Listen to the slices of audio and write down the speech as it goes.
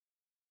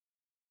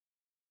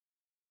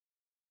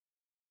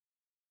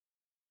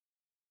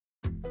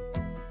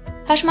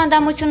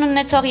Հաշմանդամություն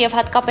ունեցող եւ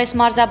հատկապես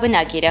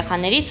մարզաբնակ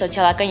երեխաների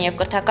սոցիալական եւ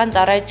կրթական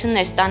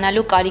ծառայություններ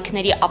ստանալու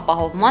կարիքների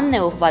ապահովմանն է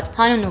ուղղված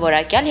հանուն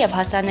որակյալ եւ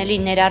հասանելի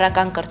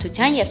ներառական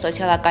կրթության եւ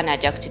սոցիալական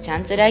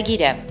աջակցության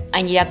ծրագիրը։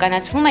 Այն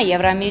իրականացվում է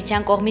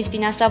Եվրամիության կողմից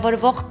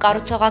ֆինանսավորվող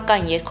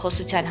կառուցողական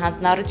երկխոսության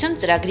հանձնառություն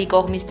ծրագրի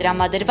կողմից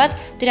տրամադրված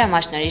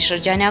դրամաշնորհի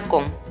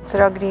շրջանակում։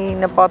 Ծրագրի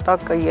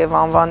նպատակը եւ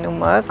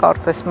անվանումը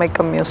կարծես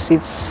մեկը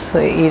մյուսից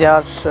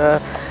իրար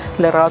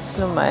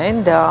լրացնում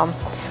են, դա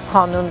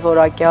հանուն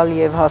որակյալ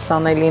եւ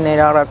հասանելի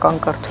ներառական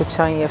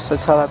կրթության եւ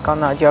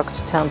սոցիալական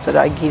աջակցության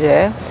ծրագիր է,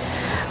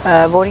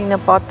 որի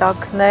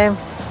նպատակն է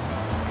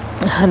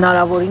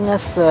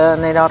հնարավորինս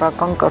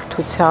ներառական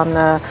կրթության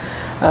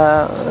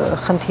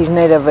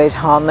խնդիրները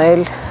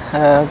վերհանել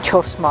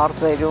 4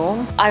 մարզերում։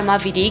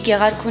 Արմավիրի,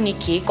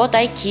 Գեղարքունիքի,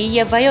 Կոտայքի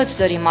եւ Վայոց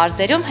ձորի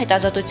մարզերում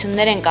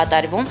հետազոտություններ են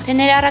կատարվում, թե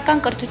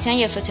ներառական կրթության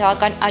եւ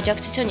սոցիալական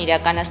աջակցություն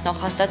իրականացնող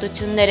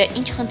հաստատությունները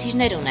ինչ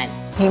խնդիրներ ունեն։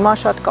 Հիմա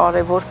շատ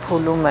կարևոր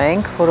փուլում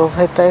ենք,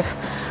 որովհետեւ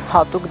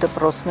հատուկ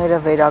դպրոցները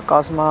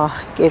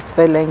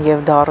վերակազմակերպվել են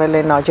եւ դարել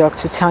են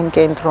աջակցության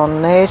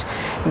կենտրոններ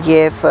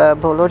եւ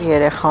բոլոր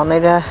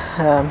երեխաները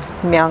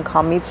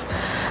միանգամից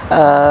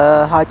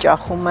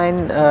հաճախում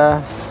են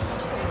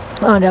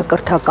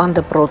հանրակրթական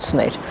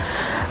դպրոցներ,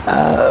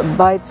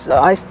 բայց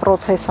այս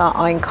process-ը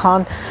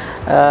այնքան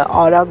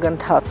արագ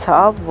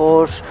ընթացավ,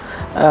 որ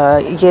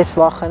ես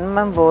վախենում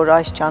եմ, որ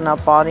այս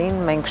ճանապարհին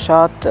մենք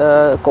շատ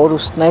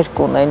կորուստներ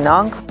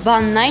կունենանք։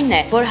 Բանն այն է,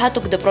 որ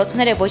հատուկ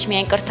դպրոցները ոչ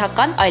միայն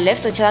կրթական, այլև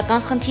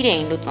սոցիալական խնդիր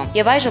էին լուծում,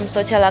 եւ այժմ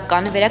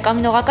սոցիալական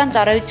վերականգնողական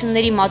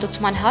ծառայությունների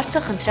մատուցման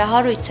հարցը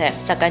խնդրահարույց է,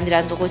 սակայն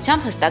դրանց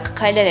ուղղությամբ հստակ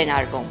քայլեր են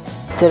արվում։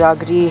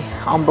 Ծրագրի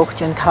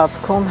ամբողջ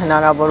ընթացքում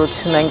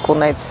հնարավորություն ենք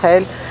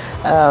ունեցել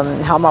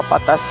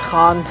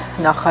համապատասխան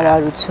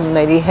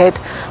նախարարությունների հետ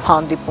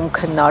հանդիպում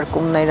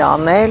քննարկումներ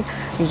անել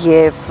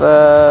եւ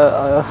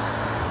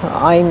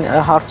այն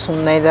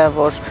հարցումները,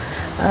 որ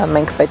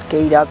մենք պետք է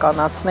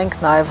իրականացնենք,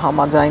 նաև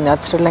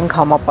համաձայնացրել ենք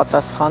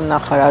համապատասխան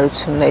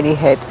նախարարությունների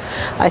հետ։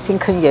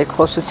 Այսինքն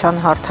երկխոսության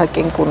հարթակ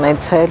ենք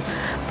ունեցել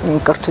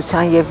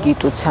կրթության եւ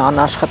գիտության,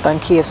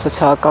 աշխատանքի եւ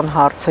սոցիալական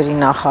հարցերի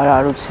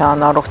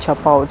նախարարության,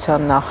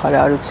 առողջապահության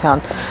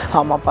նախարարության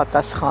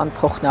համապատասխան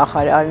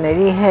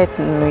փոխնախարարների հետ,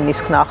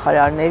 նույնիսկ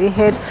նախարարների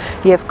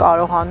հետ եւ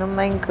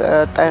կարողանում ենք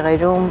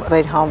տեղերում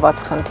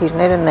վերհանված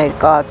խնդիրները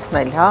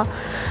ներկայացնել, հա։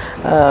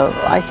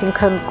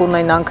 Այսինքն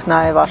կունենանք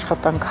նաև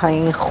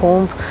աշխատանքային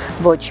խումբ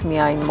ոչ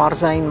միայն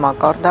մարզային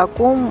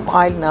մակարդակում,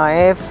 այլ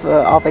նաև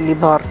ավելի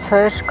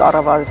բարձր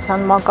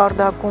կառավարության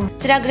մակարդակում։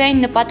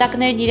 Ծրագրային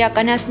նպատակներն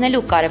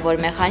իրականացնելու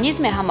կարևոր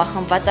մեխանիզմ է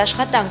համախմբված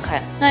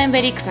աշխատանքը։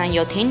 Նոյեմբերի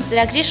 27-ին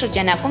ծրագրի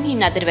շրջանակում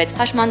հիմնադրվեց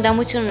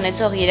հաշմանդամություն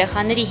ունեցող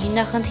երեխաների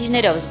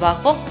հիմնախնդիրներով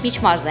զբաղվող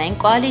միջմարզային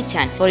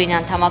կոալիցիան, որին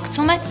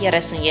անդամակցում է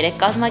 33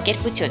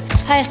 կազմակերպություն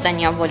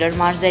Հայաստանյան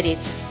բոլոր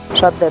մարզերից։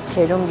 Շատ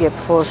դեպքերում, երբ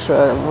որ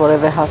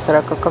որևէ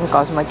հասարակական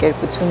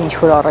կազմակերպություն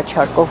ինչ-որ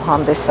առաջարկով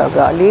հանդես է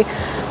գալի,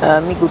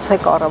 միգուցե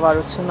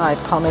կառավարությունը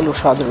այդքան էլ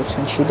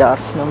ուշադրություն չի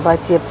դարձնում,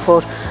 բայց երբ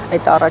որ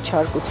այդ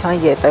առաջարկության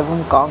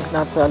ետևում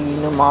կանգնած է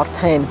լինում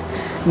արդեն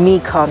մի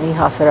քանի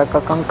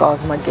հասարակական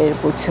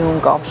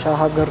կազմակերպություն կամ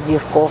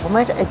շահագրգիռ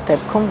կողմեր, այդ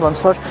դեպքում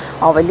ոնց որ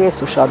ավելի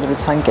ես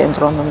ուշադրության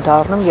կենտրոնում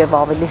դառնում եւ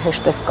ավելի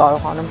հեշտ ես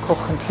կարողանում քո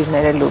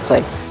խնդիրները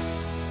լուծել։